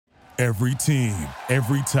Every team,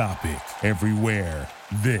 every topic, everywhere.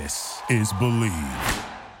 This is Believe.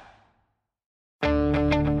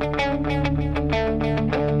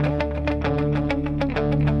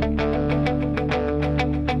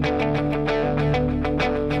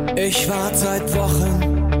 Ich warte seit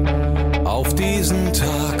Wochen auf diesen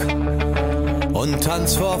Tag und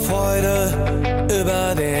tanz vor Freude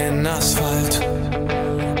über den Asphalt.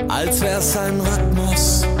 Als wär's ein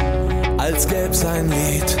Rhythmus, als gäb's ein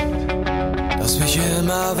Lied, das mich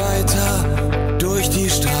immer weiter durch die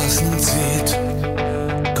Straßen zieht.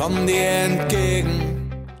 Komm dir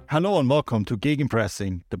entgegen. Hello and welcome to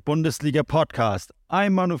Gegenpressing, the Bundesliga podcast.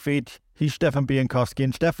 I'm Manu Feth, he's Stefan Bienkowski,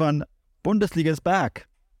 and Stefan, Bundesliga is back.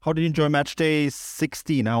 How did you enjoy match day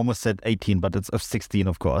 16? I almost said 18, but it's of 16,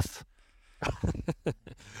 of course.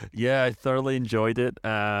 Yeah, I thoroughly enjoyed it.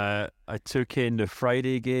 I took in the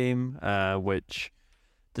Friday game, which,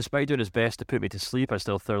 despite doing his best to put me to sleep, I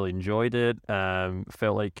still thoroughly enjoyed it.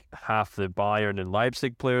 Felt like half the Bayern and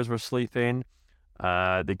Leipzig players were sleeping.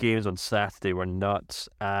 The games on Saturday were nuts,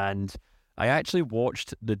 and I actually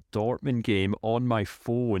watched the Dortmund game on my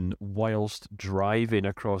phone whilst driving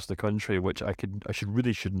across the country, which I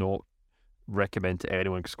should not recommend to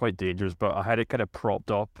anyone because it's quite dangerous. But I had it kind of propped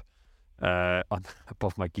up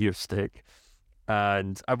above my gear stick,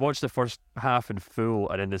 and I watched the first half in full,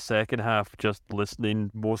 and in the second half just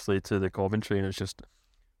listening mostly to the commentary, and it's just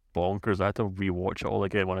bonkers. I had to rewatch it all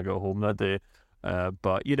again when I got home that day.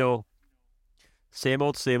 But you know, same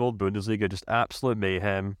old Bundesliga, just absolute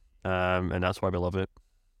mayhem. And that's why we love it.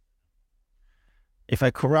 If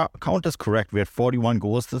I count this correct, we had 41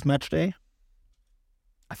 goals this match day.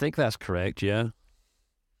 I think that's correct, yeah.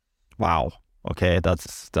 Wow. Okay,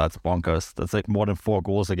 that's bonkers. That's like more than 4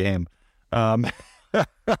 goals a game. It's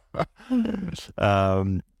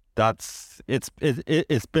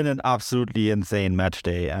been an absolutely insane match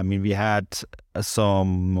day. I mean, we had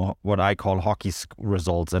some what I call hockey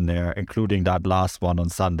results in there, including that last one on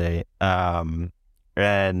Sunday.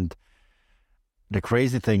 And the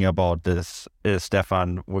crazy thing about this is,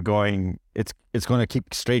 Stefan, it's going to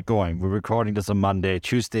keep straight going. We're recording this on Monday.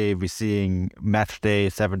 Tuesday, we're seeing match day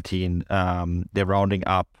 17. They're rounding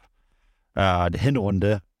up the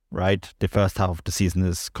Hinrunde, right? The first half of the season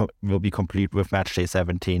will be complete with match day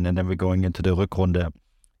 17, and then we're going into the Rückrunde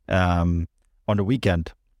on the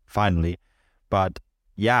weekend, finally. But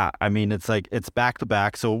yeah, I mean, it's back to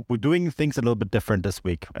back. So we're doing things a little bit different this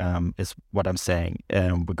week, is what I'm saying.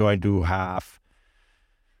 We're going to have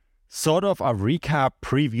sort of a recap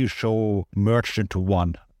preview show merged into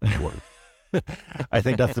one. I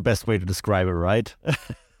think that's the best way to describe it, right?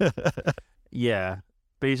 Yeah.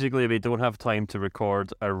 Basically, we don't have time to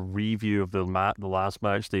record a review of the last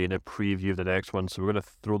match day and a preview of the next one. So we're going to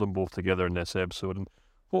throw them both together in this episode, and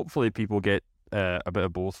hopefully people get a bit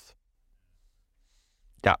of both.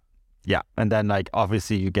 Yeah, and then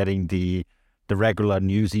obviously you're getting the regular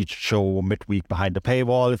news each show midweek behind the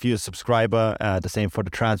paywall if you're a subscriber. The same for the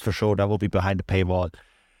transfer show, that will be behind the paywall.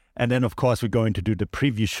 And then of course we're going to do the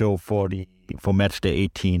preview show for match day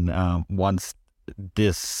 18 once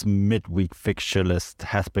this midweek fixture list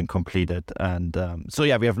has been completed. And so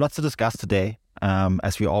yeah, we have lots to discuss today,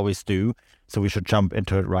 as we always do. So we should jump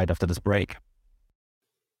into it right after this break.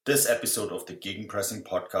 This episode of the Gegenpressing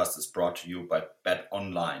podcast is brought to you by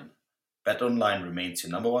BetOnline. BetOnline remains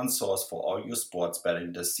your number one source for all your sports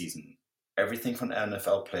betting this season. Everything from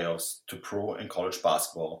NFL playoffs to pro and college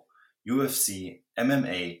basketball, UFC,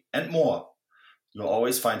 MMA, and more. You'll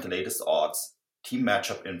always find the latest odds, team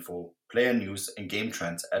matchup info, player news, and game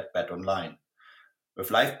trends at BetOnline. With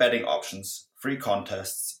live betting options, free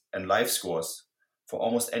contests, and live scores for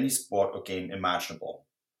almost any sport or game imaginable.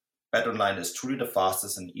 BetOnline is truly the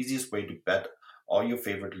fastest and easiest way to bet all your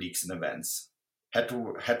favorite leagues and events. Head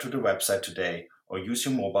to the website today or use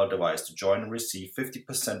your mobile device to join and receive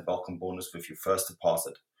 50% welcome bonus with your first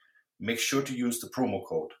deposit. Make sure to use the promo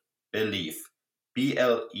code BELIEVE,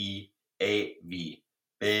 BLEAV,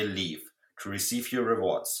 BELIEVE, to receive your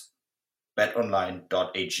rewards.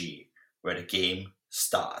 BetOnline.ag, where the game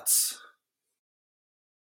starts.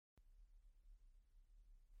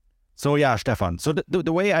 So yeah, Stefan. So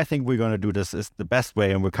the way I think we're going to do this is the best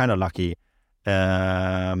way, and we're kind of lucky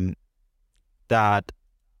that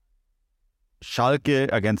Schalke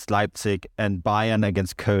against Leipzig and Bayern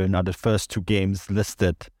against Köln are the first 2 games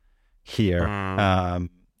listed here. I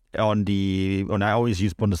always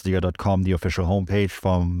use Bundesliga.com, the official homepage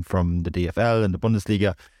from the DFL and the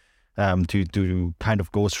Bundesliga, to kind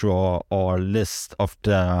of go through our list of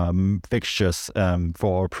the fixtures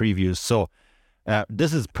for our previews. So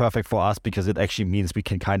This is perfect for us because it actually means we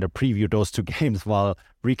can kind of preview those two games while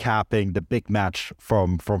recapping the big match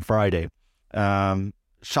from Friday.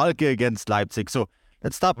 Schalke against Leipzig. So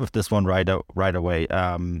let's start with this one right away.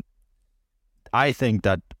 I think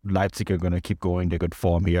that Leipzig are going to keep going their good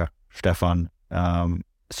form here, Stefan.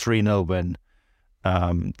 3-0 win.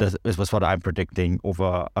 This was what I'm predicting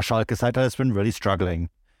over a Schalke side that has been really struggling.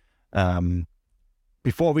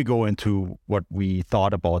 Before we go into what we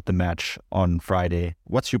thought about the match on Friday,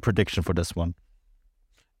 what's your prediction for this one?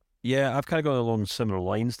 Yeah, I've kind of gone along similar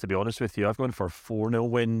lines, to be honest with you. I've gone for a 4-0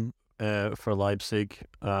 win for Leipzig.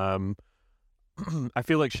 I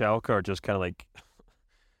feel like Schalke are just kind of like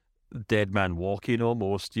dead man walking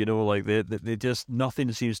almost, like they just,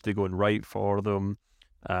 nothing seems to be going right for them.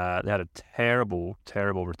 They had a terrible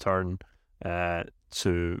return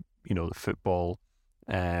to, the football.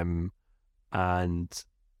 And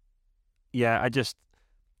yeah, I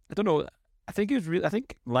don't know. I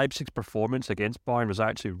think Leipzig's performance against Bayern was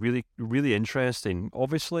actually really, really interesting.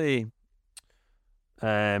 Obviously,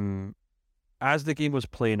 as the game was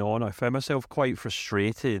playing on, I found myself quite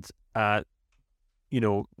frustrated at,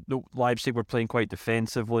 Leipzig were playing quite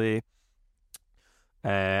defensively.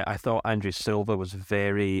 I thought Andre Silva was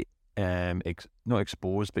very, not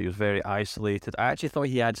exposed, but he was very isolated. I actually thought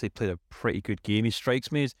he actually played a pretty good game.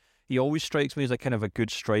 He always strikes me as a kind of a good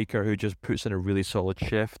striker who just puts in a really solid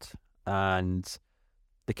shift, and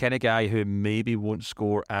the kind of guy who maybe won't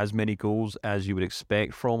score as many goals as you would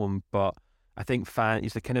expect from him, but I think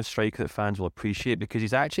he's the kind of striker that fans will appreciate because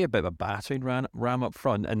he's actually a bit of a battering ram up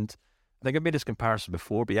front. And I think I've made this comparison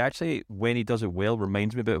before, but he actually, when he does it well,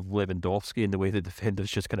 reminds me a bit of Lewandowski in the way the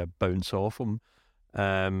defenders just kind of bounce off him.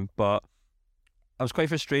 But I was quite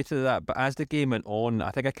frustrated at that. But as the game went on,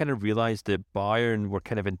 I think I kind of realised that Bayern were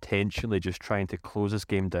kind of intentionally just trying to close this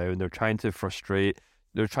game down. They're trying to frustrate.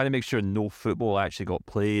 They're trying to make sure no football actually got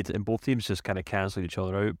played, and both teams just kind of cancelled each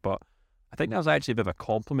other out. But I think that was actually a bit of a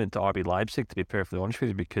compliment to RB Leipzig, to be perfectly honest with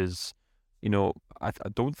you, because, I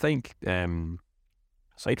don't think,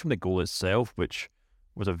 aside from the goal itself, which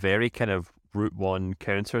was a very kind of Route 1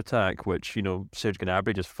 counter-attack, which, Serge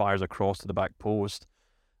Gnabry just fires across to the back post,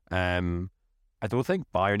 I don't think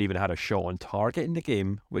Bayern even had a shot on target in the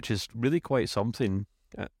game, which is really quite something.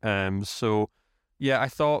 So, yeah, I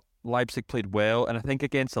thought Leipzig played well, and I think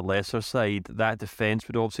against a lesser side, that defence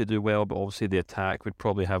would obviously do well, but obviously the attack would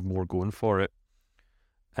probably have more going for it.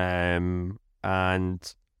 And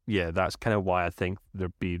yeah, that's kind of why I think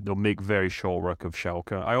they'll make very short work of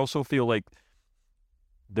Schalke. I also feel like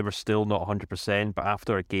they were still not 100%, but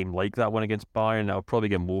after a game like that one against Bayern, I'll probably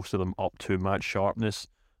get most of them up to match sharpness.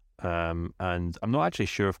 And I'm not actually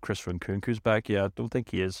sure if Christopher Nkunku's back. Yeah, I don't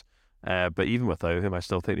think he is. But even without him, I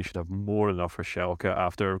still think they should have more than enough for Schalke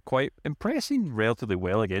after quite impressing relatively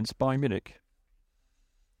well against Bayern Munich.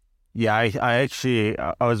 Yeah, I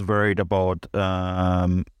was worried about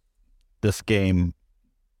this game,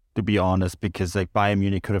 to be honest, because like Bayern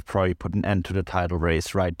Munich could have probably put an end to the title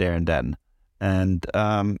race right there and then. And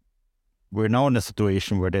we're now in a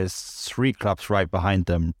situation where there's 3 clubs right behind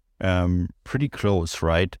them, pretty close,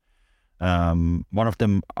 right? One of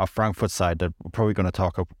them, a Frankfurt side that we're probably going to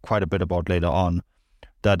talk quite a bit about later on,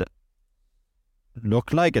 that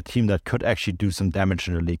look like a team that could actually do some damage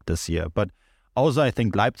in the league this year. But also, I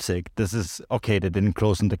think Leipzig, this is okay, they didn't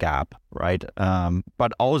close in the gap, right?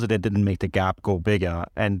 But also they didn't make the gap go bigger.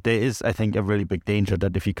 And there is, I think, a really big danger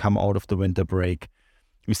that if you come out of the winter break,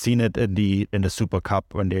 we've seen it in the Super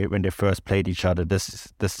Cup when they first played each other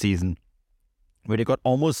this season, where they got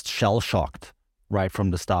almost shell-shocked right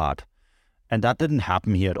from the start. And that didn't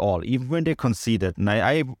happen here at all, even when they conceded. And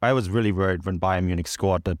I was really worried when Bayern Munich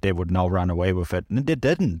scored that they would now run away with it. And they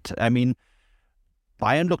didn't. I mean,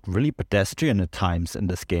 Bayern looked really pedestrian at times in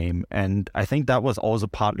this game. And I think that was also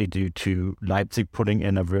partly due to Leipzig putting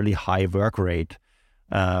in a really high work rate.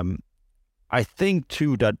 I think,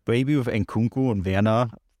 too, that maybe with Nkunku and Werner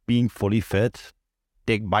being fully fit,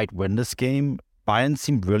 they might win this game. Bayern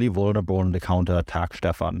seemed really vulnerable in the counter-attack,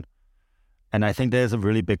 Stefan. And I think there's a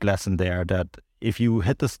really big lesson there that if you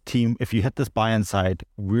hit this Bayern side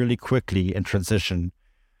really quickly in transition,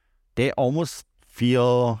 they almost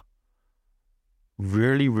feel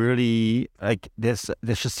really, really like there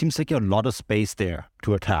just seems like a lot of space there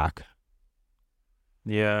to attack.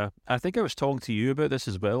 Yeah, I think I was talking to you about this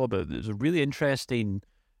as well, but there's a really interesting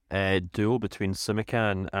duel between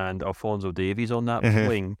Simikan and Alphonso Davies on that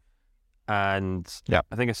wing. And yeah,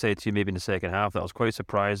 I think I said to you maybe in the second half that I was quite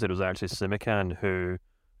surprised that it was actually Simikan who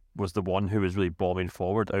was the one who was really bombing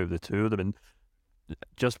forward out of the two of them. And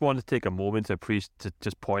just wanted to take a moment to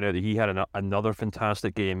just point out that he had another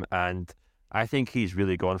fantastic game, and I think he's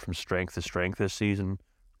really gone from strength to strength this season,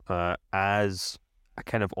 as a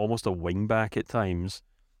kind of almost a wing back at times,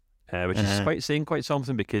 which is saying quite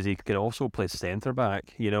something, because he can also play centre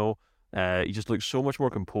back. He just looks so much more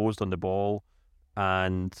composed on the ball.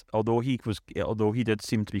 And although he did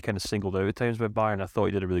seem to be kind of singled out at times by Bayern, I thought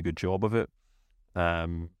he did a really good job of it.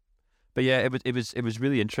 But yeah, it was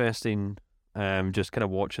really interesting. Just kind of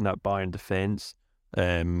watching that Bayern defense.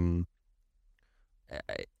 I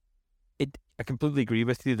completely agree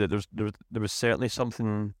with you that there was certainly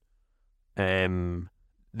something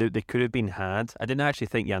that they could have been had. I didn't actually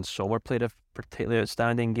think Jan Sommer played a particularly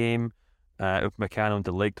outstanding game. Upamecano and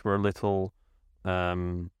De Ligt were a little,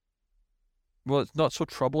 well, it's not so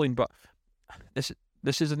troubling, but this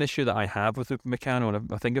is an issue that I have with Upamecano,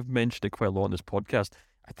 and I think I've mentioned it quite a lot in this podcast.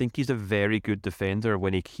 I think he's a very good defender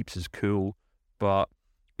when he keeps his cool, but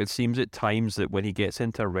it seems at times that when he gets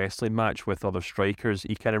into a wrestling match with other strikers,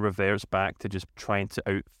 he kind of reverts back to just trying to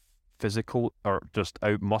out-physical or just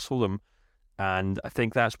out-muscle them. And I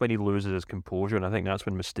think that's when he loses his composure, and I think that's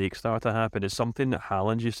when mistakes start to happen. It's something that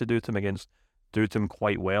Haaland used to do to him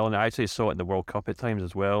quite well, and I actually saw it in the World Cup at times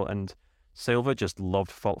as well. And Silva just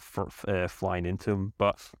loved flying into him.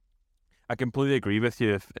 But I completely agree with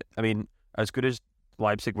you. As good as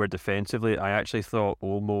Leipzig were defensively, I actually thought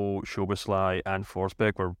Olmo, Szoboszlai and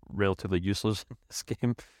Forsberg were relatively useless in this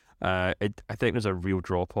game. I think there's a real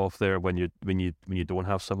drop off there when you don't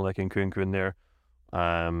have someone like Nkunku in there.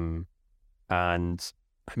 And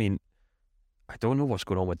I don't know what's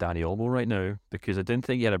going on with Dani Olmo right now, because I didn't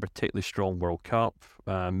think he had a particularly strong World Cup.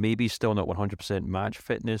 Maybe still not 100% match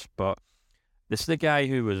fitness, but this is a guy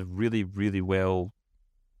who was really, really well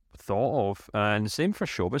thought of, and the same for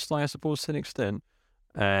Szoboszlai, I suppose, to an extent.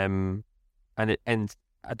 And I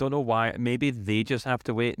don't know why. Maybe they just have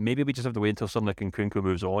to wait. Maybe we just have to wait until someone like Nkunku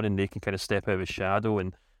moves on, and they can kind of step out of his shadow,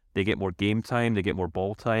 and they get more game time, they get more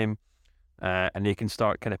ball time, and they can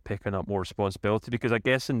start kind of picking up more responsibility. Because I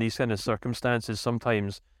guess in these kind of circumstances,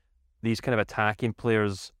 sometimes these kind of attacking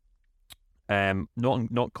players,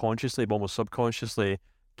 not consciously but almost subconsciously,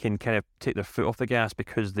 can kind of take their foot off the gas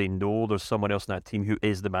because they know there's someone else in that team who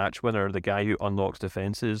is the match winner, the guy who unlocks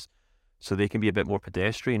defenses. So they can be a bit more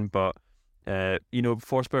pedestrian, but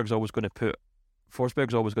Forsberg's always going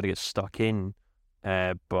to get stuck in.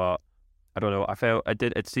 But I don't know.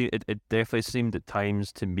 It definitely seemed at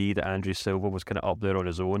times to me that André Silva was kind of up there on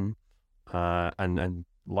his own, and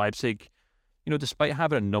Leipzig, despite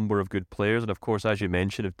having a number of good players, and of course, as you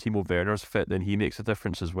mentioned, if Timo Werner's fit, then he makes a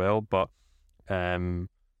difference as well. But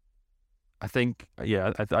I think,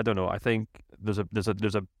 I don't know. I think there's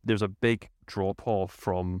a big drop off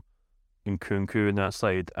from Nkunku in that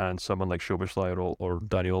side and someone like Szoboszlai or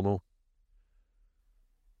Dani Olmo.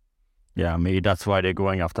 Yeah, maybe that's why they're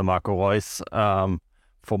going after Marco Reus.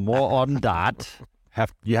 For more on that,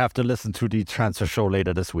 you have to listen to the transfer show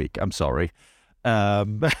later this week. I'm sorry.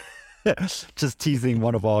 Just teasing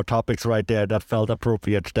one of our topics right there that felt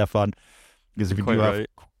appropriate, Stefan, because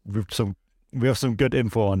we have some good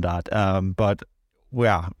info on that. But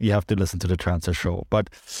yeah, you have to listen to the transfer show.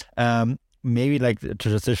 But maybe like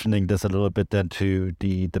transitioning this a little bit then to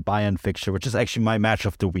the Bayern fixture, which is actually my match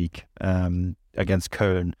of the week against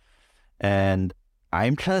Köln. And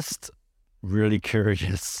I'm just really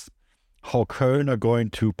curious how Köln are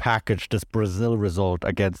going to package this Brazil result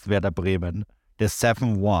against Werder Bremen, the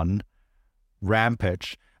 7-1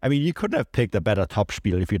 rampage. I mean, you couldn't have picked a better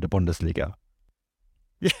Topspiel if you're the Bundesliga.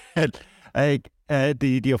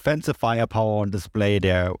 The offensive firepower on display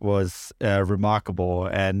there was remarkable,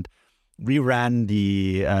 and we ran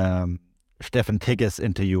the Stefan Tigges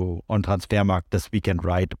interview on Transfermarkt this weekend,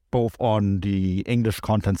 right? Both on the English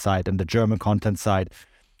content side and the German content side.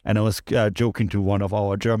 And I was joking to one of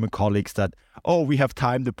our German colleagues that, we have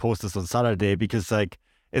time to post this on Saturday, because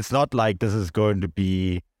it's not like this is going to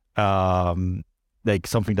be something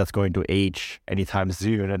that's going to age anytime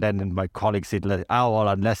soon. And then my colleague said,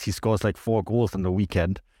 unless he scores 4 goals on the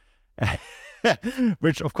weekend,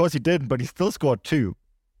 which of course he didn't, but he still scored 2.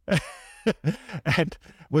 And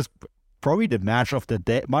was probably the match of the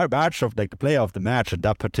day, my match of the player of the match in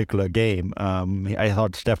that particular game. I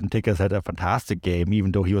thought Stefan Tigges had a fantastic game,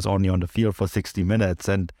 even though he was only on the field for 60 minutes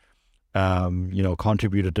and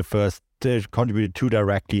contributed 2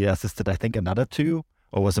 directly, assisted I think another 2,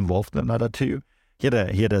 or was involved in another 2. He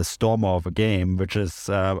had a stormer of a game, which is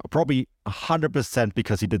probably 100%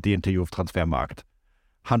 because he did the interview of Transfermarkt.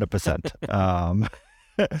 100%.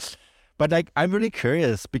 But I'm really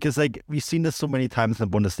curious, because we've seen this so many times in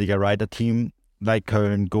the Bundesliga, right? A team like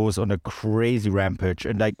Köln goes on a crazy rampage,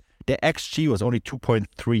 and their XG was only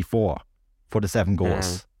 2.34 for the 7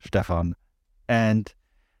 goals, Stefan. And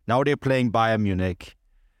Now they're playing Bayern Munich.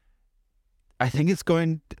 I think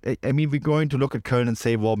we're going to look at Köln and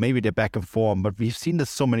say, well, maybe they're back in form, but we've seen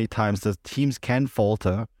this so many times that teams can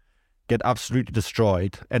falter, get absolutely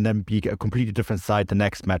destroyed, and then be a completely different side the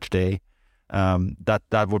next match day.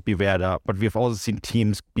 That would be Werder. But we've also seen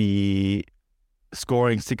teams be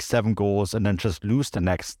scoring 6-7 goals and then just lose the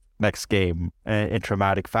next game in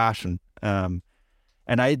dramatic fashion. And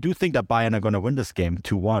I do think that Bayern are going to win this game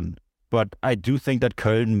 2-1. But I do think that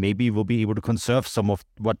Köln maybe will be able to conserve some of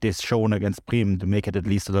what they've shown against Bremen to make it at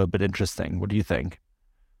least a little bit interesting. What do you think?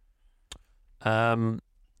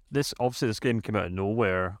 This game came out of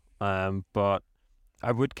nowhere, but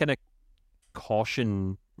I would kind of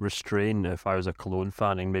restrain if I was a Cologne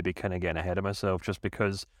fan and maybe kind of getting ahead of myself, just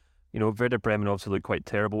because, Werder Bremen obviously look quite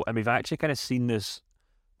terrible. And we've actually kind of seen this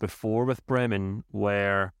before with Bremen,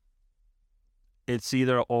 where it's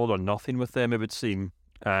either all or nothing with them, it would seem.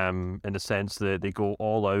 In the sense that they go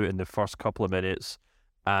all out in the first couple of minutes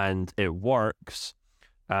and it works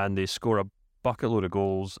and they score a bucket load of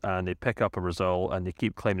goals and they pick up a result and they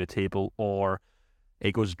keep climbing the table, or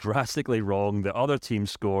it goes drastically wrong. The other team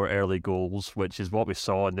score early goals, which is what we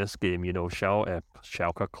saw in this game.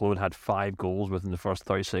 Schalke, Cologne had 5 goals within the first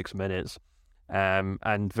 36 minutes.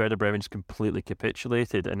 And Werder Bremen's completely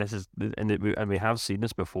capitulated, and we have seen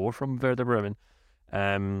this before from Werder Bremen.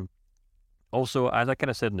 Also, as I kind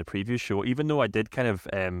of said in the previous show, even though I did kind of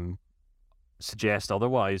suggest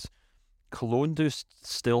otherwise, Cologne do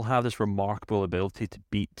still have this remarkable ability to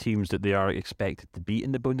beat teams that they are expected to beat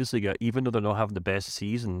in the Bundesliga, even though they're not having the best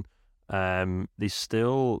season. They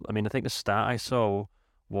still, I think the stat I saw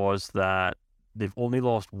was that they've only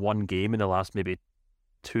lost 1 game in the last maybe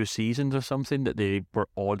 2 seasons or something that they were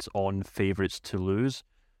odds-on favourites to lose,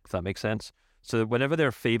 if that makes sense. So whenever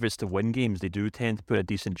they're favourites to win games, they do tend to put a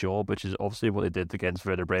decent job, which is obviously what they did against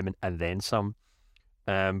Werder Bremen and then some.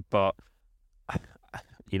 But I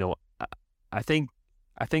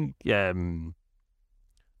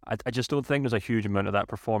just don't think there's a huge amount of that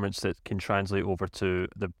performance that can translate over to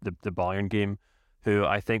the Bayern game, who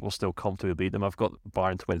I think will still comfortably beat them. I've got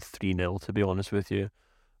Bayern to win 3-0, to be honest with you.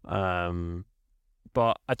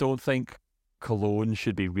 But I don't think Cologne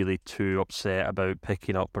should be really too upset about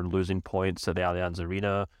picking up or losing points at the Allianz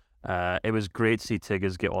Arena. It was great to see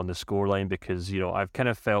Tigges get on the scoreline because, I've kind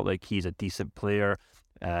of felt like he's a decent player,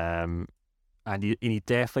 and he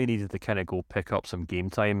definitely needed to kind of go pick up some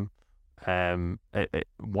game time one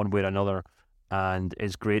way or another, and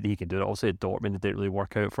it's great that he can do it. Also at Dortmund, it didn't really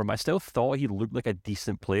work out for him. I still thought he looked like a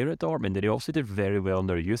decent player at Dortmund, and he also did very well in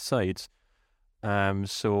their youth sides.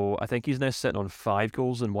 So I think he's now sitting on 5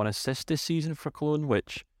 goals and 1 assist this season for Cologne,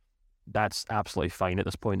 which that's absolutely fine at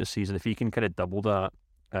this point in the season. If he can kind of double that,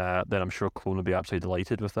 then I'm sure Cologne will be absolutely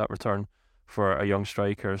delighted with that return for a young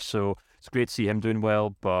striker. So it's great to see him doing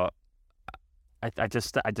well, but I think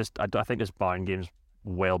this Bayern game's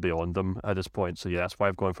well beyond them at this point. So yeah, that's why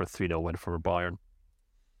I've gone for a 3-0 win for Bayern.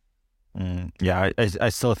 Yeah, I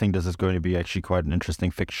still think this is going to be actually quite an interesting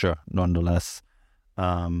fixture, nonetheless.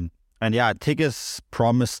 And yeah, Tigges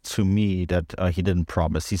promised to me that he didn't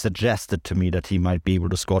promise. He suggested to me that he might be able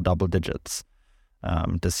to score double digits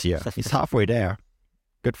this year. He's halfway there.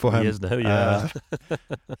 Good for him. He is now, yeah.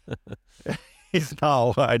 He's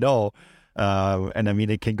now, I know. And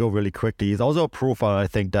it can go really quickly. He's also a profile, I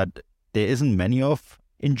think, that there isn't many of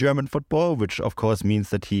in German football, which of course means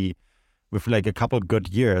that he, with like a couple good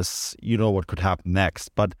years, what could happen next.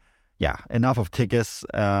 But yeah, enough of Tigges.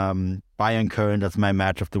 Bayern Köln, that's my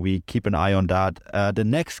match of the week. Keep an eye on that. The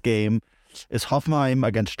next game is Hoffenheim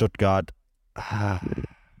against Stuttgart.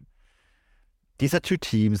 These are 2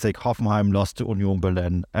 teams. Like Hoffenheim lost to Union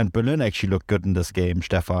Berlin, and Berlin actually looked good in this game,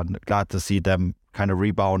 Stefan. Glad to see them kind of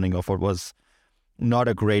rebounding off what was not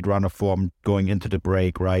a great run of form going into the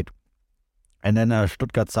break, right? And then a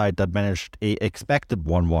Stuttgart side that managed a expected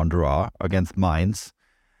 1-1 draw against Mainz.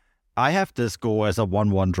 I have this go as a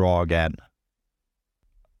 1-1 draw again.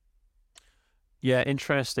 Yeah,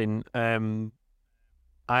 interesting. I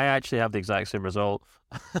actually have the exact same result.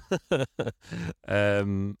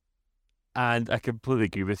 And I completely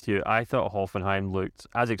agree with you. I thought Hoffenheim looked,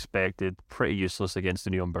 as expected, pretty useless against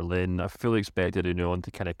Union Berlin. I fully expected Union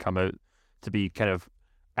to kind of come out to be kind of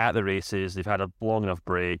at the races. They've had a long enough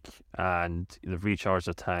break and they've recharged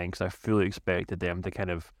their tanks. I fully expected them to kind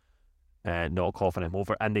of knock Hoffenheim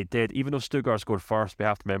over, and they did. Even though Stuttgart scored first, we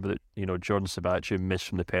have to remember that Jordan Sabaciu missed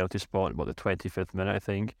from the penalty spot in the 25th minute, I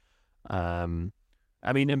think.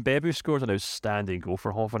 Mbebu scores an outstanding goal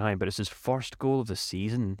for Hoffenheim, but it's his first goal of the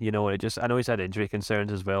season, and I know he's had injury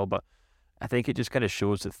concerns as well, but I think it just kind of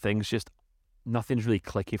shows that nothing's really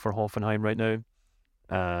clicking for Hoffenheim right now.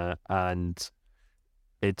 And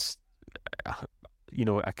it's,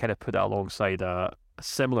 I kind of put that alongside a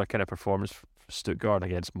similar kind of performance for Stuttgart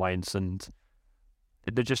against Mainz, and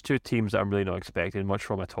they're just two teams that I'm really not expecting much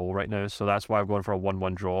from at all right now. So that's why I'm going for a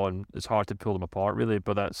 1-1 draw, and it's hard to pull them apart really.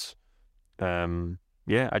 But that's,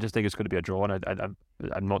 I just think it's going to be a draw, and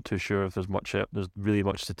I'm not too sure if there's really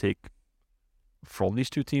much to take from these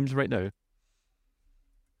two teams right now.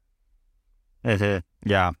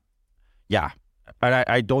 Yeah. And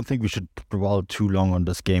I don't think we should dwell too long on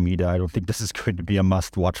this game either. I don't think this is going to be a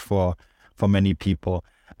must-watch for many people.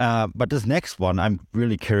 But this next one, I'm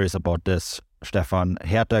really curious about this, Stefan.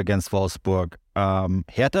 Hertha against Wolfsburg.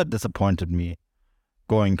 Hertha disappointed me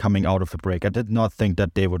coming out of the break. I did not think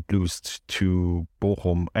that they would lose to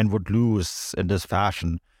Bochum and would lose in this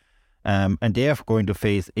fashion. And they are going to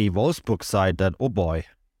face a Wolfsburg side that, oh boy,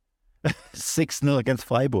 6-0 against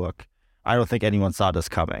Freiburg. I don't think anyone saw this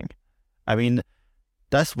coming. I mean,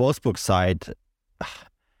 that's Wolfsburg side.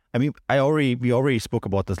 I mean, we already spoke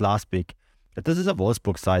about this last week. That this is a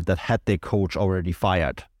Wolfsburg side that had their coach already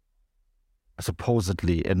fired,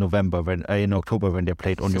 supposedly in October when they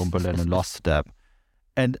played Union Berlin and lost to them.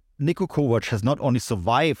 And Niko Kovac has not only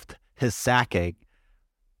survived his sacking,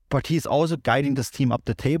 but he's also guiding this team up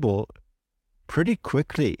the table pretty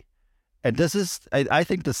quickly. And this is, I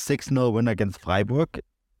think, the 6-0 win against Freiburg.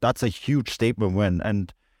 That's a huge statement win.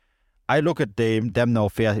 And I look at them now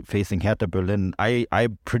facing Hertha Berlin.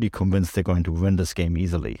 I'm pretty convinced they're going to win this game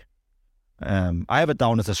easily. I have it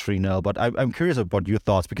down as a 3-0, but I'm curious about your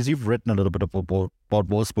thoughts, because you've written a little bit about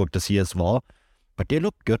Wolfsburg this year as well. But they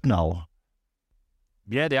look good now.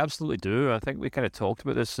 Yeah, they absolutely do. I think we kind of talked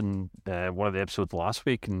about this in one of the episodes last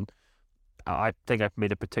week, and I think I've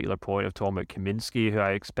made a particular point of talking about Kaminski, who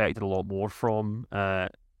I expected a lot more from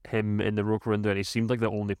him in the Rokerunde, and he seemed like the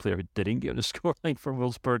only player who didn't get on the scoreline for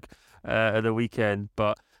Wolfsburg at the weekend.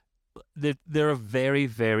 But they're a very,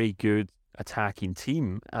 very good attacking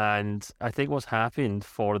team, and I think what's happened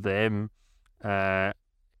for them and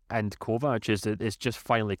Kovac is that it's just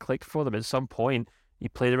finally clicked for them. At some point, he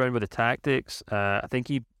played around with the tactics. I think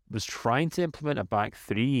he was trying to implement a back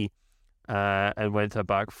three and went to a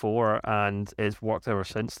back four, and it's worked ever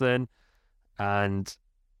since then. And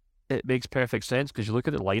it makes perfect sense, because you look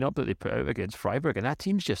at the lineup that they put out against Freiburg, and that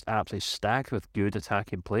team's just absolutely stacked with good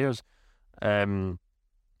attacking players. I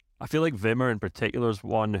feel like Wimmer in particular is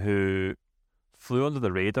one who flew under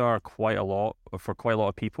the radar quite a lot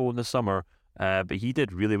of people in the summer, but he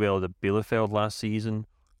did really well at Bielefeld last season.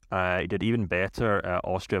 He did even better at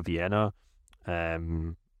Austria Vienna.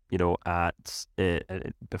 Before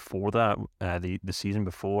that, the season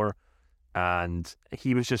before, and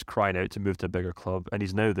he was just crying out to move to a bigger club, and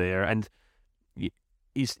he's now there, and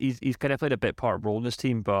he's kind of played a bit part role in this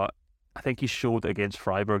team, but I think he showed against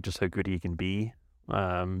Freiburg just how good he can be.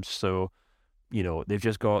 So they've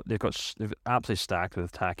absolutely stacked with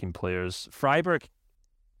attacking players. Freiburg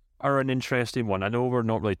are an interesting one. I know we're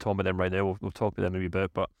not really talking about them right now. We'll talk about them a wee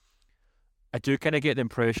bit, but I do kind of get the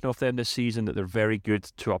impression of them this season that they're very good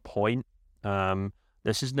to a point.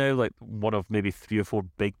 This is now like one of maybe 3 or 4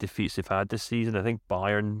 big defeats they've had this season. I think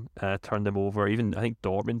Bayern turned them over. Even I think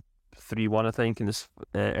Dortmund 3-1. I think in this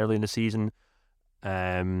early in the season,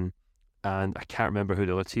 and I can't remember who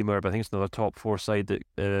the other team were, but I think it's another top 4 side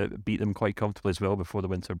that beat them quite comfortably as well before the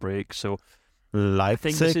winter break. So Leipzig. I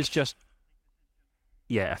think this is just.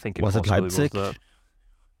 Yeah, I think it was Leipzig. Was that.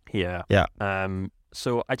 Yeah.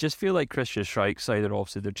 So I just feel like Christian Streich side are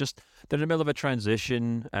obviously they're in the middle of a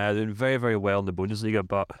transition. They're doing very, very well in the Bundesliga,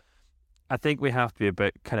 but I think we have to be a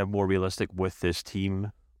bit kind of more realistic with this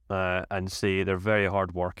team and say they're very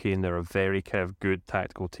hard working. They're a very kind of good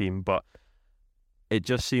tactical team, but it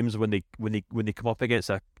just seems when they come up against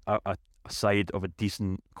a side of a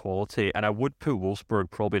decent quality, and I would put Wolfsburg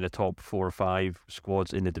probably in the top 4 or 5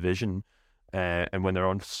 squads in the division, and when they're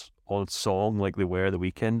on song like they were the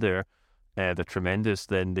weekend there. They're tremendous,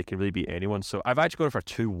 then they can really beat anyone. So I've actually gone for a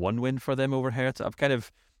 2-1 win for them over Hertha.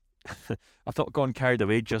 I've not gone carried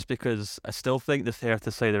away just because I still think the Hertha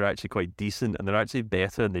side are actually quite decent, and they're actually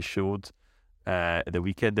better than they showed the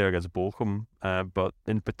weekend there against Bochum. But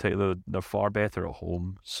in particular, they're far better at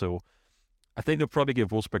home. So I think they'll probably give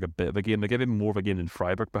Wolfsburg a bit of a game. They'll give him more of a game than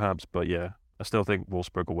Freiburg perhaps, but yeah, I still think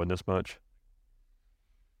Wolfsburg will win this match.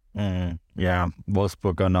 Yeah,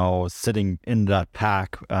 Wolfsburg are now sitting in that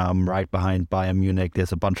pack right behind Bayern Munich.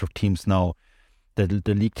 There's a bunch of teams now. The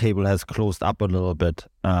league table has closed up a little bit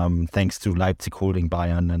thanks to Leipzig holding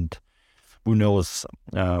Bayern, and who knows,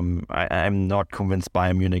 I'm not convinced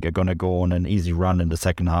Bayern Munich are going to go on an easy run in the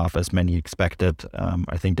second half as many expected.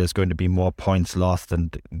 I think there's going to be more points lost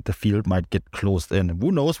and the field might get closed in.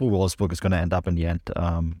 Who knows where Wolfsburg is going to end up in the end.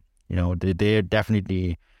 they're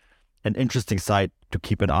definitely an interesting side to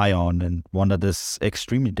keep an eye on, and one that is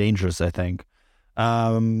extremely dangerous, I think.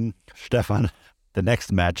 Stefan, the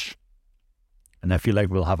next match, and I feel like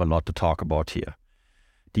we'll have a lot to talk about here.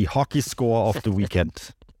 The hockey score of the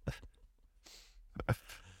weekend.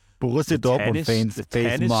 Borussia Dortmund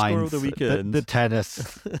face Mainz. The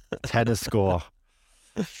tennis score.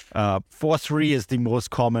 4-3 is the most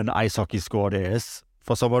common ice hockey score there is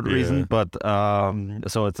for some odd reason, but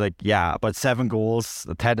so it's like, but 7 goals,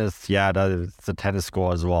 the tennis, that's the tennis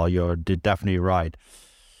score as well. You're definitely right.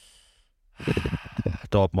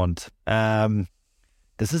 Dortmund.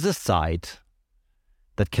 This is a side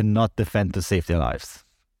that cannot defend to save their lives.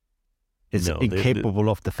 It's incapable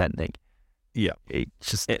of defending. Yeah.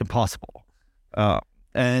 It's just impossible.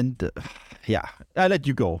 And I let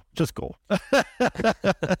you go. Just go.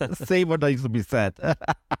 Say what needs to be said.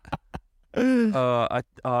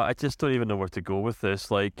 I just don't even know where to go with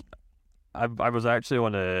this. Like, I was actually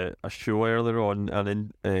on a show earlier on,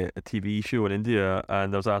 a TV show in India,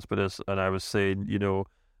 and I was asked about this, and I was saying,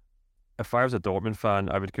 if I was a Dortmund fan,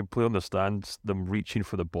 I would completely understand them reaching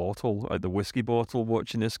for the bottle, the whiskey bottle,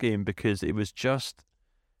 watching this game, because it was just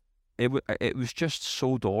so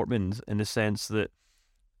Dortmund in the sense that,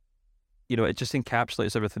 it just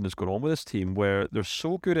encapsulates everything that's going on with this team, where they're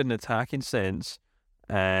so good in the attacking sense,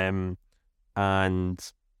 and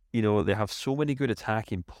they have so many good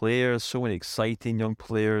attacking players, so many exciting young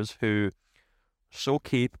players who are so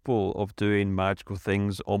capable of doing magical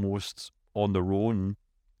things almost on their own.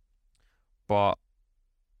 But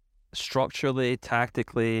structurally,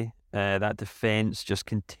 tactically, that defense just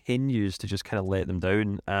continues to just kind of let them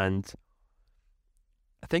down. And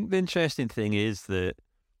I think the interesting thing is that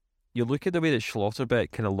you look at the way that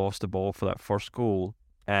Schlotterbeck kind of lost the ball for that first goal,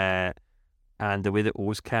 and the way that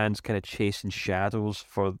Özcan's kind of chasing shadows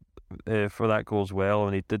for that goal as well,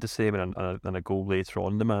 and he did the same in a goal later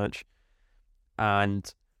on in the match.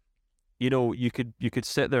 And you could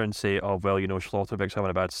sit there and say, oh well, Schlotterbeck's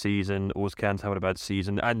having a bad season, Özcan's having a bad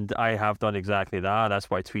season, and I have done exactly that. That's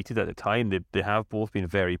why I tweeted at the time. They have both been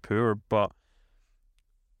very poor, but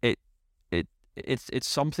it's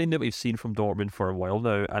something that we've seen from Dortmund for a while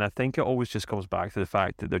now, and I think it always just comes back to the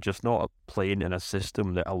fact that they're just not playing in a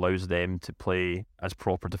system that allows them to play as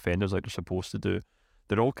proper defenders like they're supposed to do.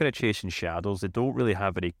 They're all kind of chasing shadows. They don't really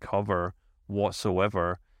have any cover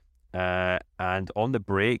whatsoever, and on the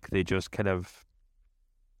break they just kind of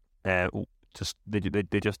they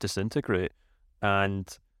just disintegrate.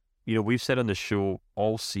 And we've said on the show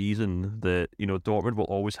all season that, Dortmund will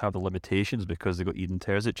always have the limitations because they've got Edin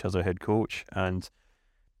Terzic as their head coach, and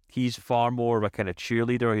he's far more of a kind of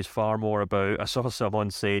cheerleader. He's far more about, I saw someone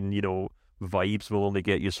saying, vibes will only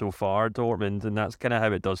get you so far, Dortmund, and that's kind of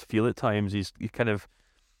how it does feel at times. He's kind of,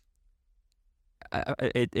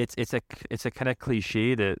 it's a kind of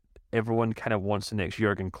cliche that everyone kind of wants the next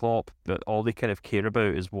Jurgen Klopp, but all they kind of care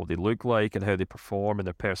about is what they look like and how they perform and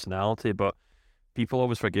their personality. But people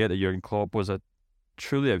always forget that Jurgen Klopp was a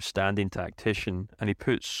truly outstanding tactician, and he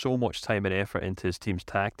put so much time and effort into his team's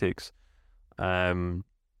tactics.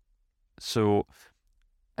 So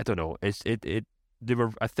I don't know. I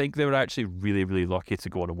think they were actually really, really lucky to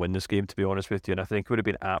go on and win this game, to be honest with you. And I think it would have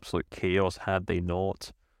been absolute chaos had they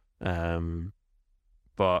not.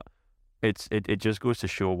 But it just goes to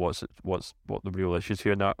show what the real issues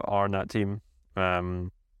here are in that team.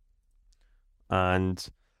 And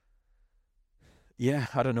yeah,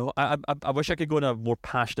 I don't know. I wish I could go on a more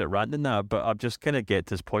passionate rant than that, but I'm just kind of get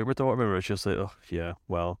to this point with Dortmund where it's just like, oh yeah,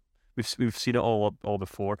 well, we've seen it all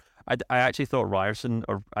before. I actually thought Ryerson,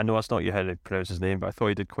 or I know that's not how to pronounce his name, but I thought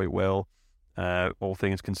he did quite well, all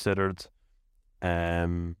things considered.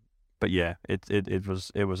 But yeah, it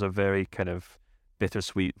was a very kind of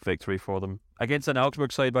bittersweet victory for them against an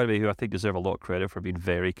Augsburg side, by the way, who I think deserve a lot of credit for being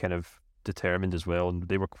very kind of determined as well, and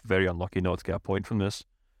they were very unlucky not to get a point from this.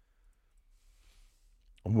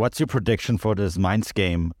 What's your prediction for this Mainz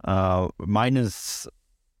game? Mine is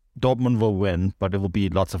Dortmund will win, but it will be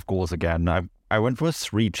lots of goals again. I went for a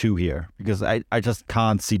 3-2 here because I just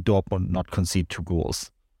can't see Dortmund not concede 2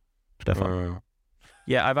 goals. Stefan?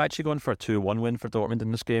 Yeah, I've actually gone for a 2-1 win for Dortmund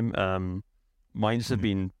in this game. Mainz have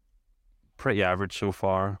been pretty average so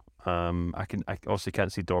far. I also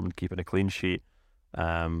can't see Dortmund keeping a clean sheet.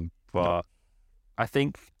 But I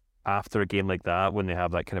think after a game like that, when they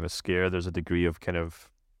have that kind of a scare, there's a degree of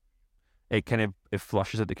it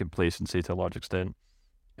flushes out the complacency to a large extent.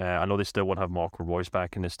 I know they still won't have Marco Reus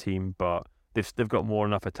back in this team, but they've got more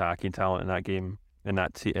enough attacking talent in that game, in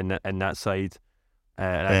that side.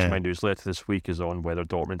 And actually, my newsletter this week is on whether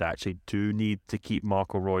Dortmund actually do need to keep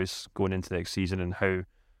Marco Reus going into next season, and how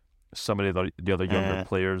some of the other younger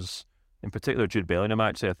players, in particular Jude Bellingham,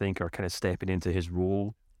 actually, I think are kind of stepping into his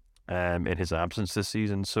role in his absence this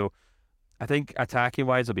season. So I think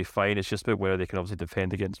attacking-wise, it'll be fine. It's just about whether they can obviously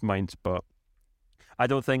defend against Mainz, but I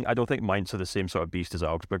don't think Mainz are the same sort of beast as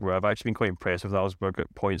Augsburg, where I've actually been quite impressed with Augsburg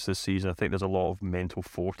at points this season. I think there's a lot of mental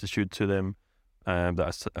fortitude to them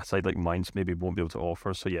that a side like Mainz maybe won't be able to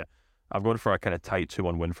offer. So yeah, I'm going for a kind of tight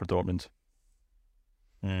 2-1 win for Dortmund.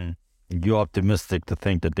 You're optimistic to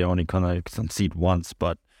think that they're only gonna concede once,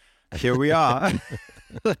 but here we are.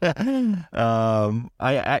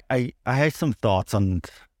 I had some thoughts on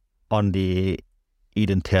the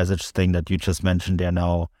Edin Terzic thing that you just mentioned there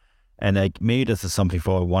now. And like, maybe this is something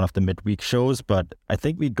for one of the midweek shows, but I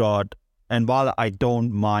think we got, and while I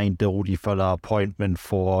don't mind the Rudi Völler appointment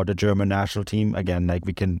for the German national team, again, like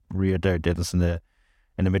we can reiterate this in the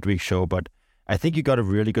midweek show, but I think you got a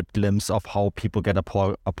really good glimpse of how people get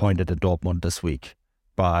appointed at Dortmund this week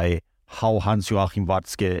by how Hans-Joachim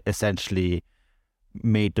Watzke essentially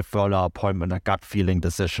made the Völler appointment a gut feeling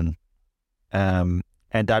decision. And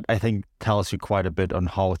that, I think, tells you quite a bit on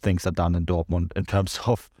how things are done in Dortmund in terms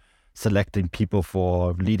of selecting people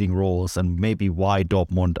for leading roles and maybe why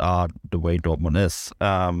Dortmund are the way Dortmund is.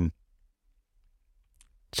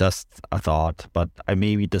 Just a thought, but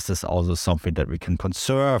maybe this is also something that we can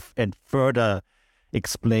conserve and further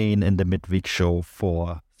explain in the midweek show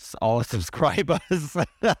for our subscribers.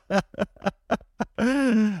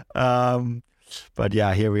 But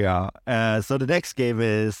yeah, here we are. So the next game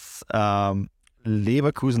is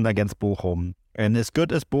Leverkusen against Bochum. And as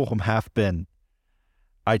good as Bochum have been,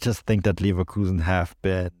 I just think that Leverkusen have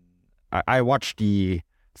been... I watched the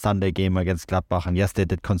Sunday game against Gladbach, and yes, they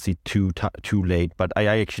did concede too late, but I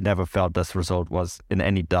actually never felt this result was in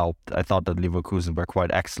any doubt. I thought that Leverkusen were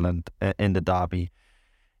quite excellent in the derby,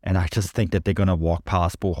 and I just think that they're going to walk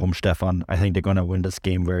past Bochum, Stefan. I think they're going to win this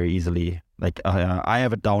game very easily. Like, I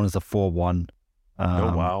have it down as a 4-1.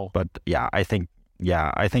 Oh, wow. But I think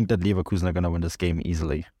that Leverkusen are going to win this game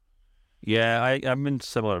easily. Yeah, I'm in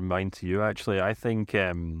similar mind to you, actually. I think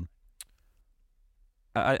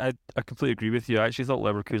I completely agree with you. I actually thought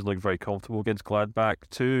Leverkusen looked very comfortable against Gladbach.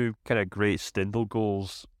 Two kind of great Stindl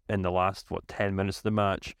goals in the last, 10 minutes of the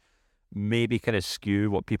match. Maybe kind of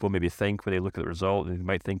skew what people maybe think when they look at the result. They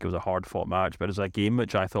might think it was a hard-fought match, but it was a game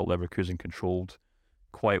which I thought Leverkusen controlled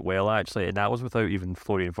quite well, actually. And that was without even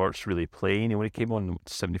Florian Wirtz really playing. When he came on in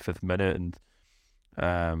the 75th minute and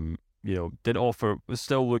didn't offer, it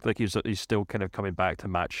still looked like he's still kind of coming back to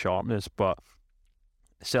match sharpness, but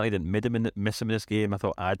certainly didn't miss him in this game. I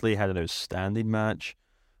thought Adli had an outstanding match.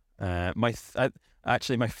 My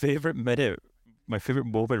favourite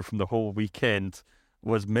moment from the whole weekend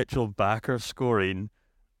was Mitchell Bakker scoring,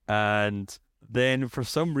 and then for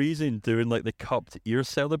some reason doing like the cupped ear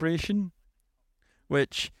celebration,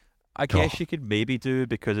 which I guess you could maybe do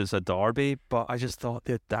because it's a derby, but I just thought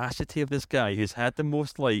the audacity of this guy who's had the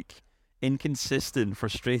most inconsistent,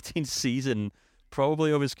 frustrating season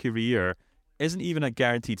probably of his career, isn't even a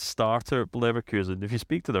guaranteed starter at Leverkusen. If you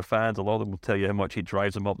speak to their fans, a lot of them will tell you how much he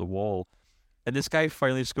drives them up the wall. And this guy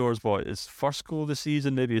finally scores, his first goal of the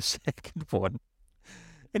season, maybe his second one.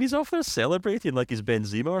 And he's off there celebrating like he's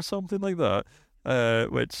Benzema or something like that,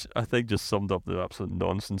 which I think just summed up the absolute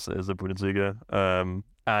nonsense that is the Bundesliga.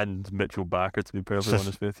 And Mitchell Bakker, to be perfectly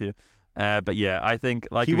honest with you. But yeah, I think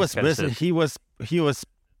he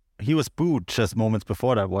was booed just moments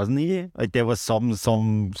before that, wasn't he? Like there was some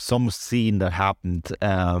scene that happened,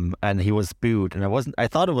 and he was booed, and I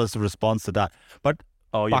thought it was a response to that. But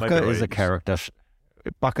Bakker is a character.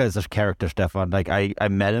 Bakker is a character, Stefan. Like I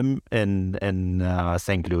met him in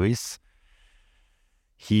St. Louis.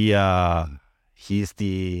 He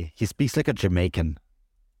speaks like a Jamaican.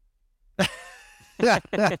 I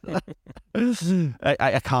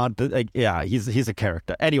can't. He's a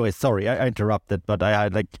character. Anyway, sorry, I interrupted, but I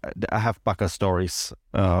have Bakker stories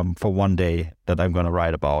for one day that I'm gonna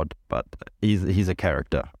write about. But he's a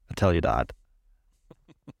character. I'll tell you that.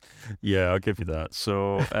 Yeah, I'll give you that.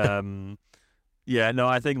 So, I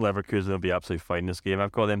think Leverkusen will be absolutely fine in this game.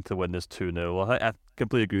 I've got them to win this 2-0. I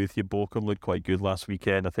completely agree with you. Bochum looked quite good last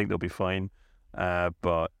weekend. I think they'll be fine.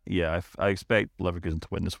 But yeah, I expect Leverkusen to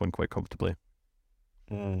win this one quite comfortably.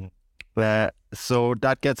 So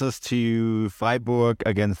that gets us to Freiburg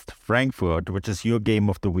against Frankfurt, which is your game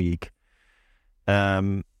of the week.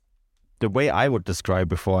 The way I would describe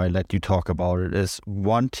before I let you talk about it is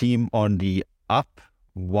one team on the up,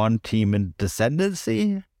 one team in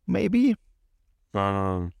descendancy, maybe.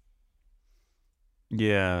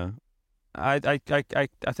 Yeah, I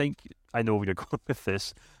think I know where you're going with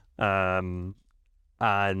this, and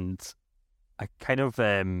I kind of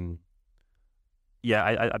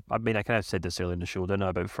I mean, I kind of said this earlier in the show, didn't I,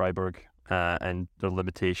 about Freiburg and their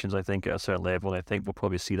limitations, I think, at a certain level. And I think we'll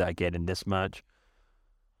probably see that again in this match.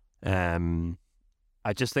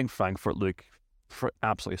 I just think Frankfurt look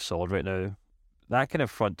absolutely solid right now. That kind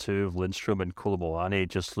of front two of Lindstrom and Koulibaly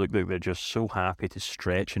just look like they're just so happy to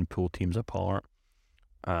stretch and pull teams apart.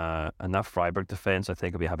 And that Freiburg defence, I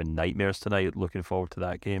think, will be having nightmares tonight. Looking forward to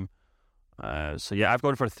that game. So yeah, I've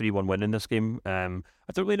gone for a 3-1 win in this game. I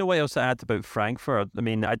don't really know what else to add about Frankfurt. I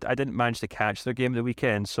mean, I didn't manage to catch their game of the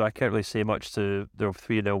weekend, so I can't really say much to their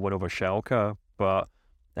 3-0 win over Schalke. But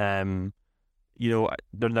you know,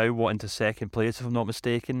 they're now wanting to second place, if I'm not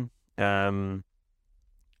mistaken. And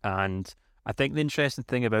I think the interesting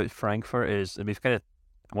thing about Frankfurt is, and I'm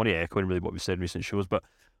only echoing really what we've said in recent shows, but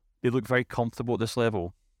they look very comfortable at this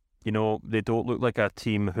level. You know, they don't look like a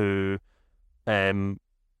team who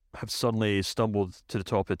have suddenly stumbled to the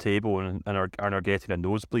top of the table and are getting a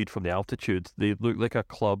nosebleed from the altitude. They look like a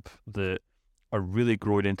club that are really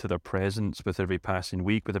growing into their presence with every passing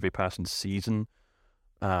week, with every passing season.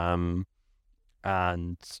 And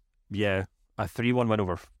yeah, a 3-1 win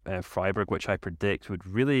over Freiburg, which I predict would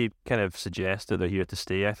really kind of suggest that they're here to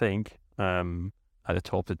stay, I think, at the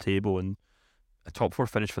top of the table. And a top 4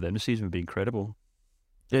 finish for them this season would be incredible.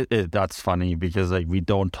 That's funny because we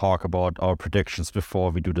don't talk about our predictions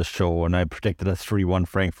before we do the show, and I predicted a 3-1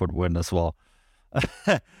 Frankfurt win as well.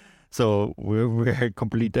 So we're in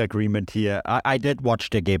complete agreement here. I did watch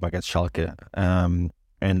the game against Schalke,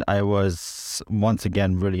 and I was once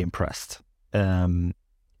again really impressed.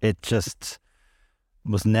 It just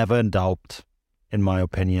was never in doubt, in my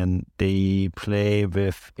opinion. They play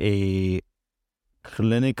with a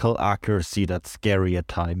clinical accuracy that's scary at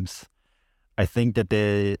times. I think that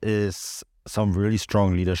there is some really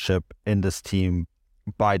strong leadership in this team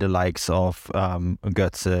by the likes of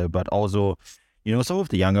Götze, but also, you know, some of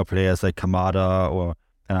the younger players like Kamada or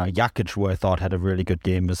Jakic, who I thought had a really good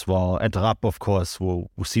game as well, and Rapp, of course, who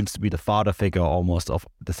seems to be the father figure almost of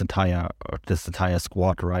this entire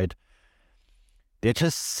squad, right? They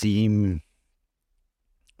just seem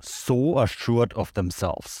so assured of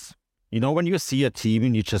themselves. You know, when you see a team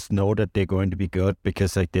and you just know that they're going to be good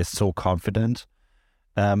because they're so confident,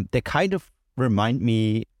 they kind of remind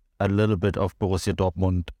me a little bit of Borussia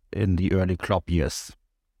Dortmund in the early Klopp years.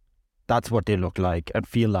 That's what they look like and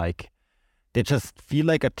feel like. They just feel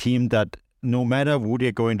like a team that no matter who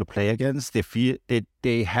they're going to play against, they feel they're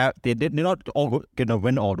not all going to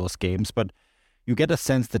win all those games, but you get a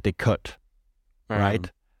sense that they could,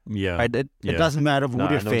 right? Yeah. Right? It doesn't matter who they I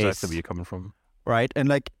know face. exactly where you're coming from. Right?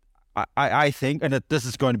 And I think, and this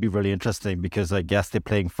is going to be really interesting because I guess they're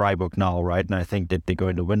playing Freiburg now, right? And I think that they're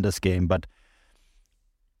going to win this game. But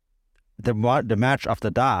the match after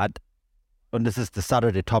that, and this is the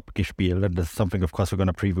Saturday Topspiel, and this is something, of course, we're going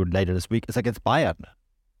to preview later this week, is against Bayern.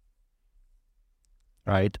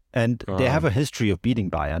 Right? And they have a history of beating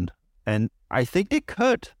Bayern. And I think they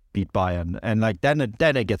could beat Bayern. And then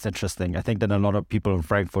it gets interesting. I think then a lot of people in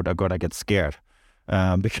Frankfurt are going to get scared.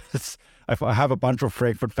 Because I have a bunch of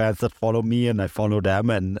Frankfurt fans that follow me and I follow them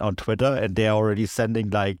and on Twitter, and they're already sending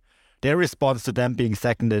their response to them being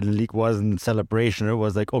second in the league wasn't celebration. It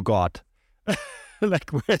was like, oh God,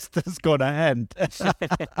 where's this gonna end?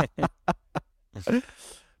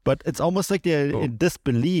 But it's almost like they're in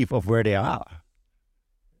disbelief of where they are.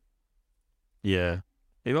 Yeah.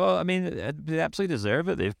 Well, I mean, they absolutely deserve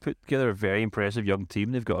it. They've put together a very impressive young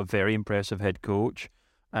team. They've got a very impressive head coach.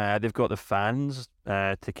 They've got the fans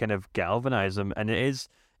to kind of galvanise them, and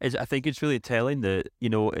I think it's really telling that, you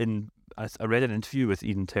know, I read an interview with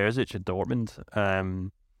Edin Terzic at Dortmund.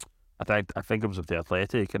 I think it was with the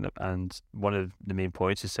Athletic, and one of the main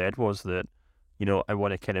points he said was that, you know, I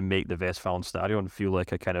want to kind of make the Westfalenstadion feel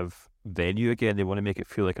like a kind of venue again. They want to make it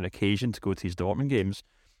feel like an occasion to go to these Dortmund games,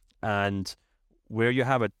 and where you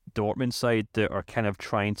have a Dortmund side that are kind of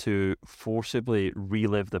trying to forcibly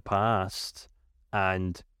relive the past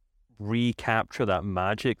and recapture that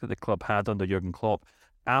magic that the club had under Jurgen Klopp.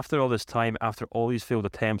 After all this time, after all these failed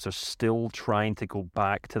attempts, are still trying to go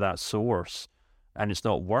back to that source, and it's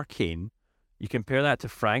not working. You compare that to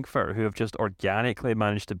Frankfurt, who have just organically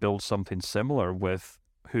managed to build something similar with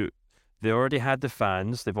who they already had the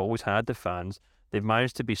fans. They've always had the fans. They've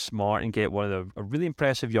managed to be smart and get a really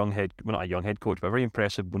impressive not a young head coach, but a very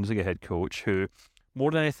impressive Bundesliga head coach who,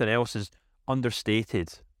 more than anything else, is understated.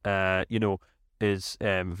 Is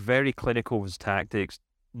very clinical with his tactics,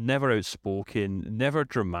 never outspoken, never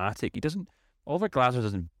dramatic. Oliver Glasner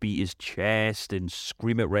doesn't beat his chest and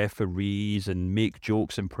scream at referees and make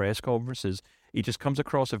jokes in press conferences. He just comes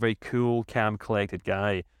across a very cool, calm, collected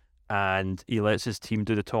guy, and he lets his team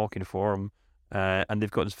do the talking for him. and they've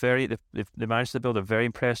got this they managed to build a very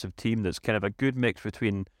impressive team that's kind of a good mix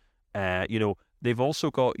between, they've also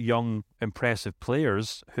got young, impressive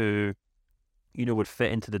players who, would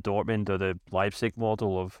fit into the Dortmund or the Leipzig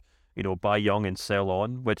model of, buy young and sell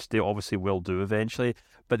on, which they obviously will do eventually.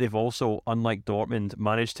 But they've also, unlike Dortmund,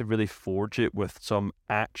 managed to really forge it with some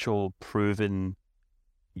actual proven,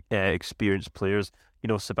 experienced players.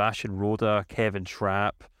 Sebastian Rode, Kevin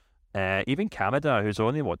Trapp, even Kamada, who's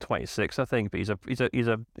only 26, I think, but he's a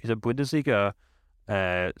Bundesliga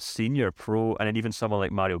senior pro, and then even someone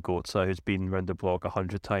like Mario Götze, who's been around the block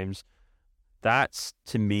 100 times. That's,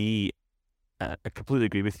 to me, I completely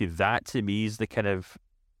agree with you. That, to me, is the kind of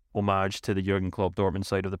homage to the Jurgen Klopp Dortmund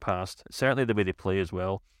side of the past. Certainly the way they play as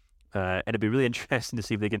well. And it'd be really interesting to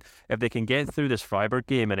see if they can get through this Freiburg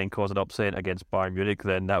game and then cause an upset against Bayern Munich.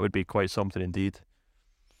 Then that would be quite something indeed.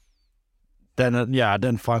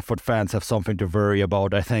 Then Frankfurt fans have something to worry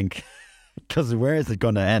about, I think, because where is it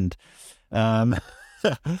going to end?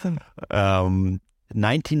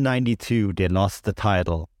 1992, they lost the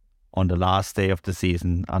title on the last day of the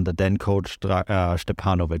season under then coach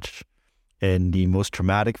Stepanovic in the most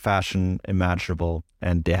dramatic fashion imaginable,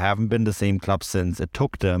 and they haven't been the same club since. It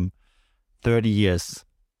took them 30 years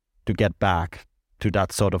to get back to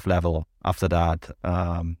that sort of level after that.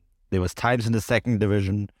 There was times in the second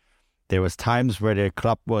division. There was times where their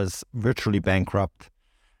club was virtually bankrupt.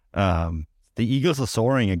 The Eagles are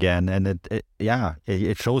soaring again, and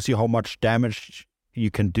it shows you how much damage you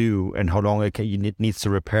can do and how long it needs to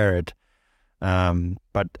repair it.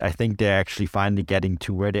 But I think they're actually finally getting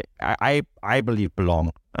to where they, I believe,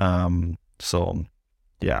 belong. It's an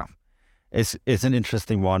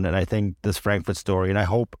interesting one, and I think this Frankfurt story, and I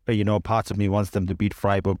hope, parts of me wants them to beat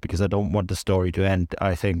Freiburg because I don't want the story to end.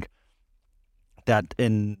 I think that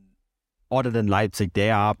other than Leipzig, they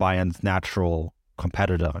are Bayern's natural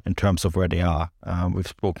competitor in terms of where they are. We've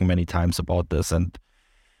spoken many times about this, and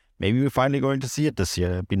maybe we're finally going to see it this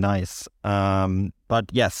year. It'd be nice. But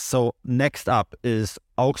yes, so next up is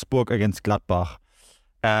Augsburg against Gladbach.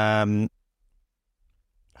 I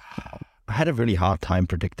had a really hard time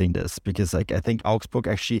predicting this because I think Augsburg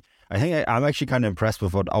I'm actually kind of impressed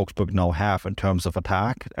with what Augsburg now have in terms of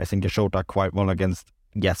attack. I think they showed that quite well against,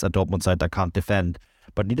 a Dortmund side that can't defend,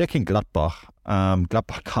 but neither can Gladbach.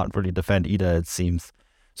 Gladbach can't really defend either, it seems.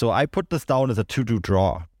 So I put this down as a 2-2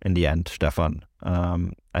 draw in the end, Stefan.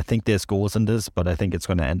 I think there's goals in this, but I think it's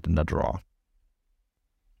going to end in a draw.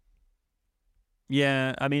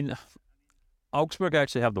 Yeah, I mean, Augsburg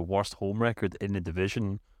actually have the worst home record in the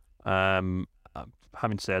division. Having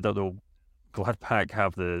said that, though, Gladbach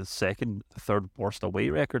have the third worst away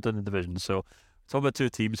record in the division. So talk about two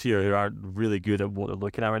teams here who aren't really good at what they're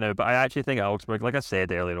looking at right now. But I actually think Augsburg, like I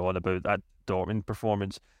said earlier on about that Dortmund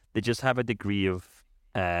performance, they just have a degree of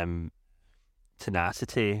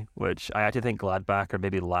tenacity, which I actually think Gladbach are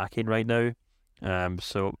maybe lacking right now.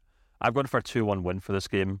 So I've gone for a 2-1 win for this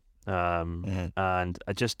game. And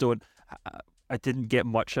I didn't get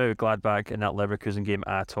much out of Gladbach in that Leverkusen game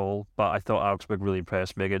at all, but I thought Augsburg really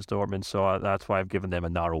impressed me against Dortmund, so that's why I've given them a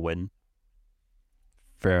narrow win.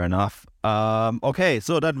 Fair enough. Okay,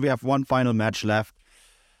 so then we have one final match left.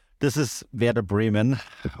 This is Werder Bremen,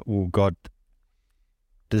 who got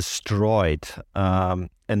destroyed. And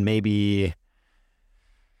maybe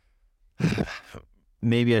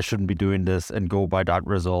I shouldn't be doing this and go by that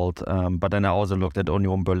result. But then I also looked at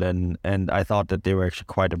Union Berlin, and I thought that they were actually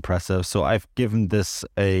quite impressive. So I've given this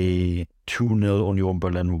a 2-0 Union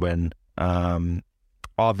Berlin win.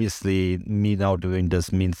 Obviously, me now doing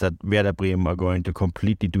this means that Werder Bremen are going to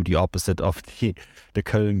completely do the opposite of the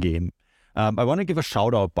Köln game. I want to give a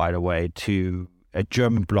shout out, by the way, to a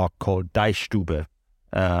German blog called Deichstube.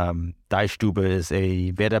 Deichstube is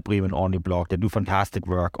a Werder Bremen only blog. They do fantastic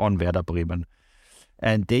work on Werder Bremen.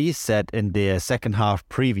 And they said in their second half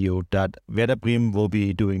preview that Werder Bremen will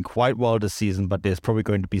be doing quite well this season, but there's probably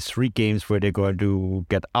going to be 3 games where they're going to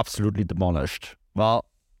get absolutely demolished. Well,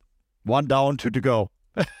 1 down, 2 to go.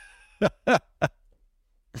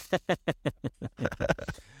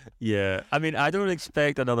 Yeah, I mean, I don't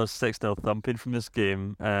expect another 6-0 thumping from this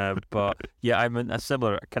game, but yeah, I'm in a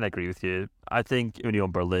similar, I kind of agree with you. I think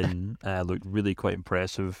Union Berlin looked really quite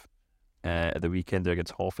impressive at the weekend there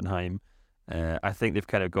against Hoffenheim. I think they've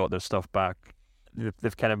kind of got their stuff back.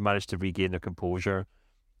 They've kind of managed to regain their composure,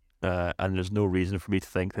 and there's no reason for me to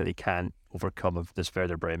think that they can't overcome this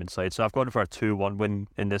Werder Bremen side. So I've gone for a 2-1 win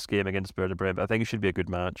in this game against Werder Bremen. I think it should be a good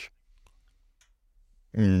match.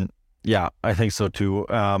 Yeah, I think so too.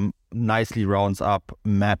 Nicely rounds up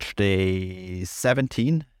match day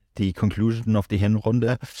 17, the conclusion of the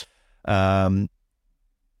Hinrunde.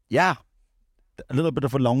 a little bit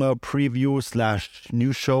of a longer preview /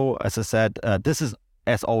 news show. As I said, this is,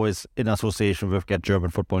 as always, in association with Get German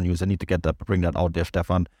Football News. I need to bring that out there,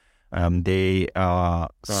 Stefan. They are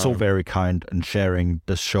so very kind in sharing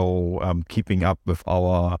the show, keeping up with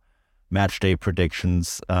our match day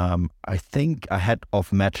predictions. I think ahead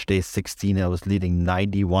of match day 16, I was leading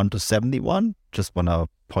 91-71. Just want to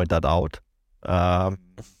point that out.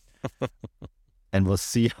 And we'll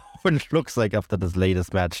see how it looks like after this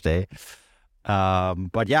latest match day.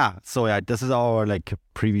 But yeah, so yeah, this is our like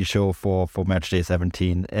preview show for match day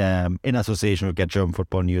 17 in association with Get German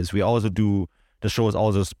Football News. We also do, the show is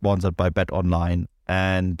also sponsored by Bet Online.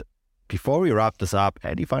 And before we wrap this up,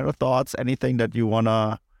 any final thoughts? Anything that you want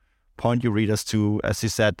to point your readers to? As you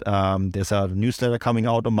said, there's a newsletter coming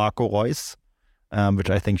out on Marco Reus, which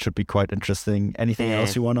I think should be quite interesting. Anything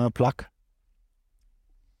else you want to plug?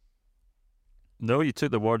 No, you took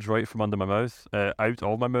the words right from under my mouth, out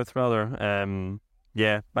of my mouth rather.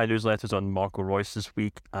 Yeah, my newsletter's on Marco Reus this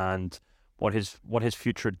week and what his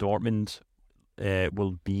future at Dortmund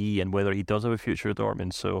will be and whether he does have a future at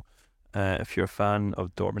Dortmund. So if you're a fan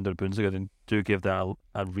of Dortmund or Bundesliga, then do give that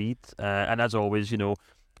a read. And as always, we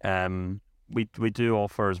do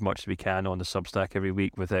offer as much as we can on the Substack every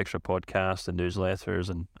week with extra podcasts and newsletters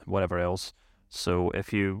and whatever else. So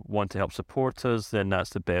if you want to help support us, then that's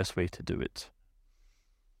the best way to do it.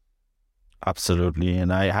 Absolutely.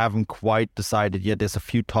 And I haven't quite decided yet. There's a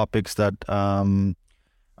few topics that I'm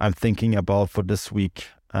thinking about for this week.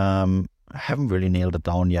 I haven't really nailed it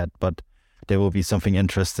down yet, but there will be something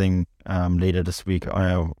interesting later this week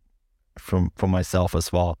from myself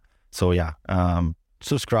as well. So yeah,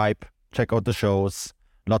 subscribe, check out the shows,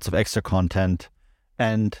 lots of extra content,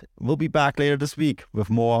 and we'll be back later this week with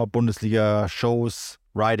more Bundesliga shows,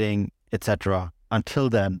 writing, etc. Until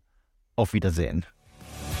then, auf Wiedersehen.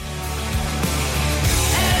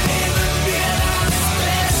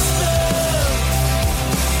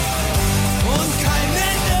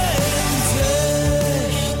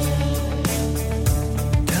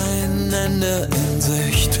 Ende in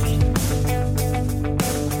Sicht.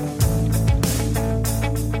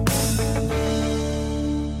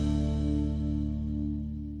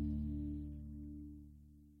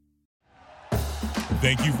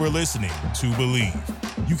 Thank you for listening to Believe.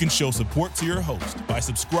 You can show support to your host by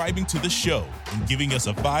subscribing to the show and giving us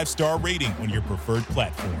a 5-star rating on your preferred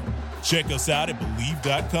platform. Check us out at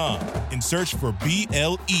Believe.com and search for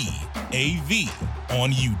BLEAV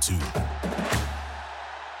on YouTube.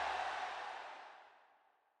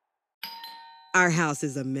 Our house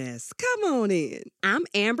is a mess. Come on in. I'm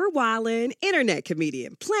Amber Wallen, internet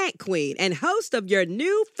comedian, plant queen, and host of your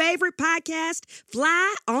new favorite podcast,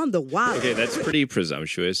 Fly on the Wall. Okay, that's pretty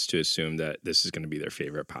presumptuous to assume that this is going to be their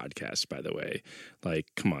favorite podcast, by the way. Like,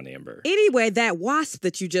 come on, Amber. Anyway, that wasp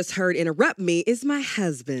that you just heard interrupt me is my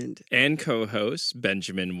husband. And co-host,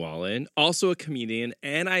 Benjamin Wallen, also a comedian,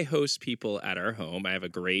 and I host people at our home. I have a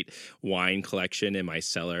great wine collection in my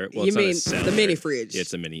cellar. Well, you mean the mini fridge? Yeah,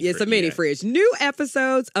 it's a mini fridge. It's a mini fridge. New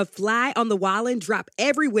episodes of Fly on the Wallen drop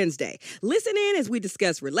every Wednesday. Listen in as we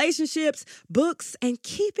discuss relationships, books, and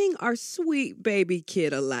keeping our sweet baby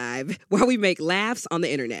kid alive while we make laughs on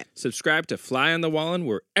the internet. Subscribe to Fly on the Wallen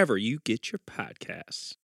wherever you get your podcasts.